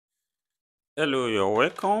Hello, you're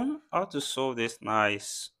welcome. How to solve this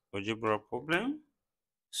nice algebra problem?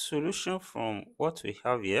 Solution from what we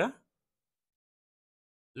have here.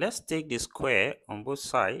 Let's take the square on both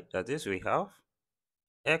sides. That is, we have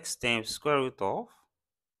x times square root of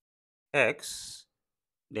x.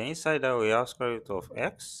 Then inside that we have square root of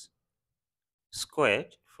x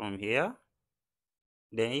squared from here.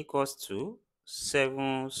 Then equals to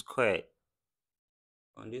 7 squared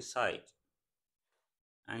on this side.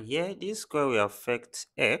 And here, this square will affect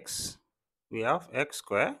x. We have x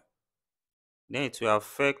squared. Then it will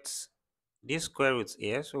affect this square root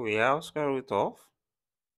here. So we have square root of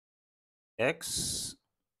x,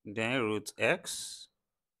 then root x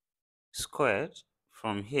squared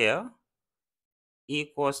from here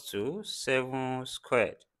equals to 7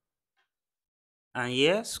 squared. And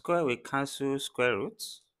here, square will cancel square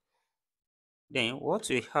roots. Then what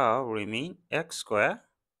we have remain x squared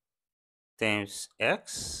times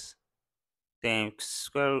x times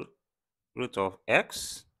square root of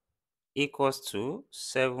x equals to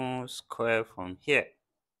 7 squared from here.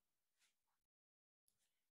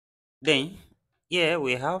 Then here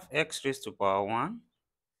we have x raised to power 1.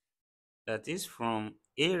 That is from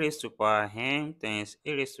a raised to power n times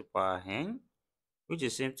a raised to power n, which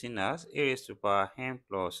is same thing as a raised to power n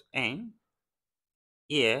plus n.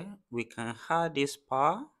 Here we can add this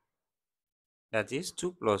power, that is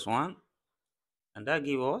 2 plus 1, and that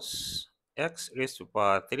gives us x raised to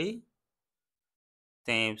power 3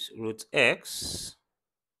 times root x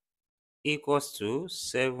equals to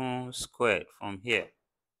 7 squared from here.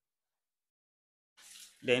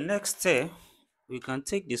 The next step, we can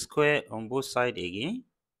take the square on both sides again.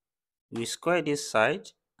 We square this side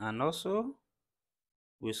and also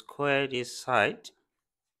we square this side.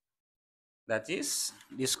 That is,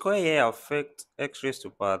 the square here affects x raised to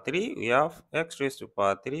power 3. We have x raised to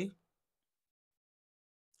power 3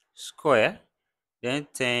 square, then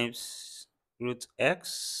times root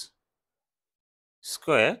x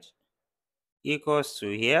squared equals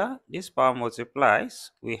to here. This power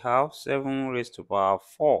multiplies. We have 7 raised to power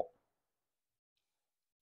 4.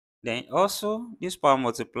 Then also, this power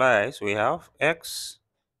multiplies. We have x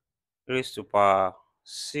raised to power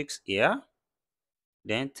 6 here.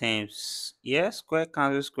 Then times here, square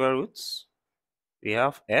cancel square roots. We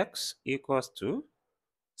have x equals to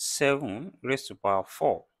 7 raised to power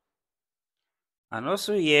 4. And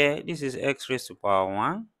also here, this is x raised to power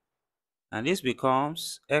 1. And this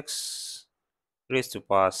becomes x raised to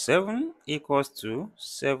power 7 equals to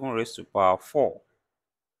 7 raised to power 4.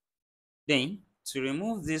 Then, to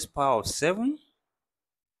remove this power of 7,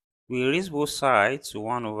 we raise both sides to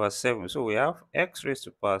 1 over 7. So we have x raised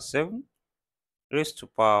to power 7 raised to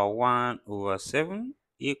power 1 over 7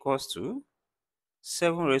 equals to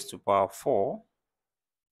 7 raised to power 4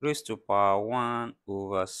 raised to power 1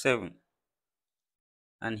 over 7.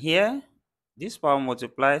 And here, this power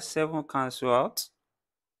multiplies, 7 cancel out.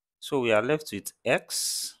 So we are left with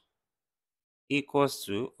x equals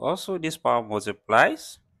to, also this power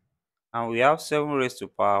multiplies, and we have 7 raised to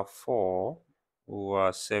power 4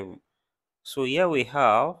 over 7. So here we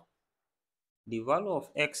have the value of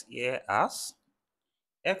x here as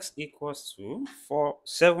x equals to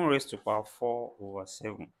 7 raised to power 4 over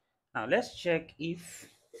 7. Now let's check if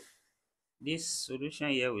this solution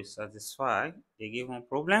here will satisfy the given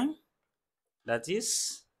problem. That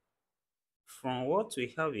is, from what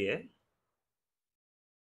we have here,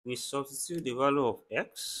 we substitute the value of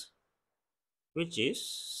x, which is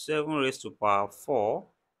 7 raised to power 4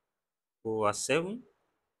 over 7.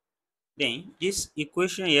 Then this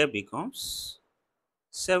equation here becomes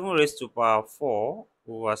 7 raised to power 4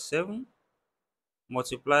 over 7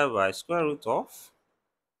 multiplied by square root of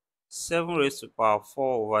 7 raised to power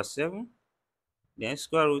 4 over 7, then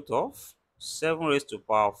square root of 7 raised to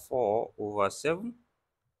power 4 over 7.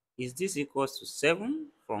 Is this equals to 7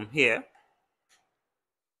 from here?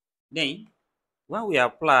 Then, when we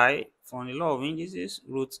apply from the law of indices,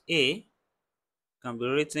 root a can be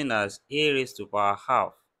written as a raised to power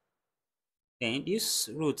half. Then this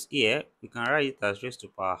root here, we can write it as raised to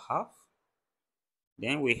power half.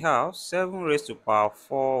 Then we have 7 raised to power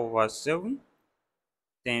 4 over 7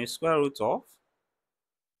 times square root of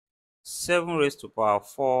 7 raised to power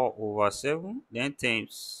 4 over 7, then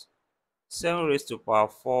times 7 raised to power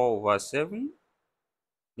 4 over 7,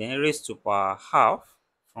 then raised to power half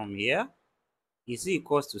from here is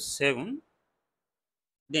equals to 7.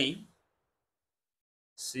 Then,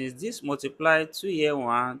 since this multiplied 2 here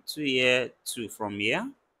 1, 2 here 2 from here,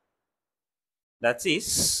 that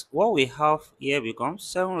is, what we have here becomes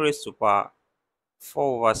 7 raised to power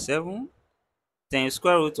 4 over 7 times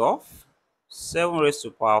square root of 7 raised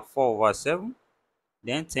to power 4 over 7,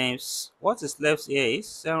 Then times what is left here is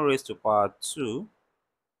 7 raised to power 2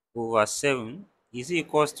 over 7 is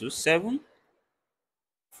equals to 7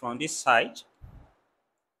 from this side.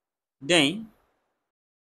 Then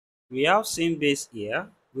we have same base here.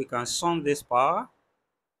 We can sum this power.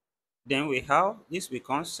 Then we have this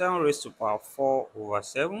becomes 7 raised to power 4 over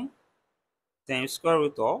 7 times square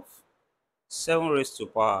root of 7 raised to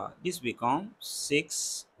power. This becomes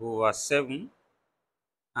 6 over 7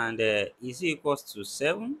 and is equals to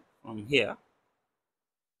 7 from here.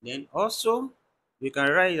 Then also we can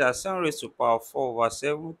write it as 7 raised to power 4 over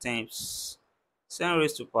 7 times 7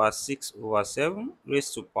 raised to power 6 over 7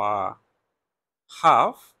 raised to power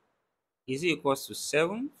half is equals to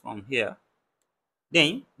 7 from here.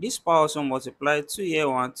 Then this power also multiply 2 here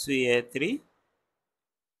 1, 2 here 3,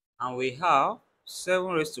 and we have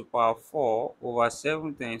 7 raised to power 4 over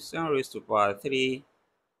 7 times 7 raised to power 3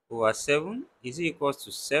 over 7 is equals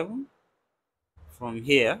to 7 from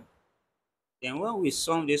here. Then when we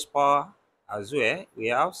sum this power as well, we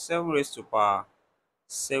have 7 raised to power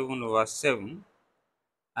 7 over 7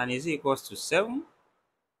 and is equals to 7.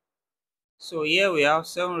 So here we have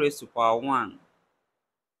 7 raised to power 1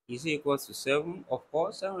 is equals to 7. Of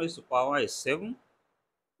course, 7 raised to power 1 is 7,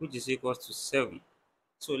 which is equals to 7.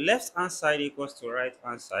 So left hand side equals to right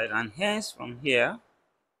hand side, and hence from here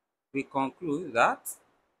we conclude that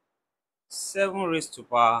 7 raised to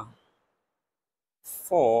power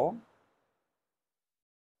 4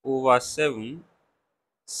 over 7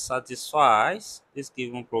 satisfies this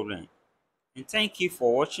given problem. And thank you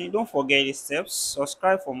for watching. Don't forget the steps.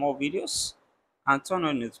 Subscribe for more videos and turn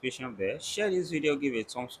on the notification bell. Share this video, give a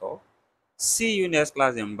thumbs up. See you next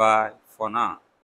class and bye for now.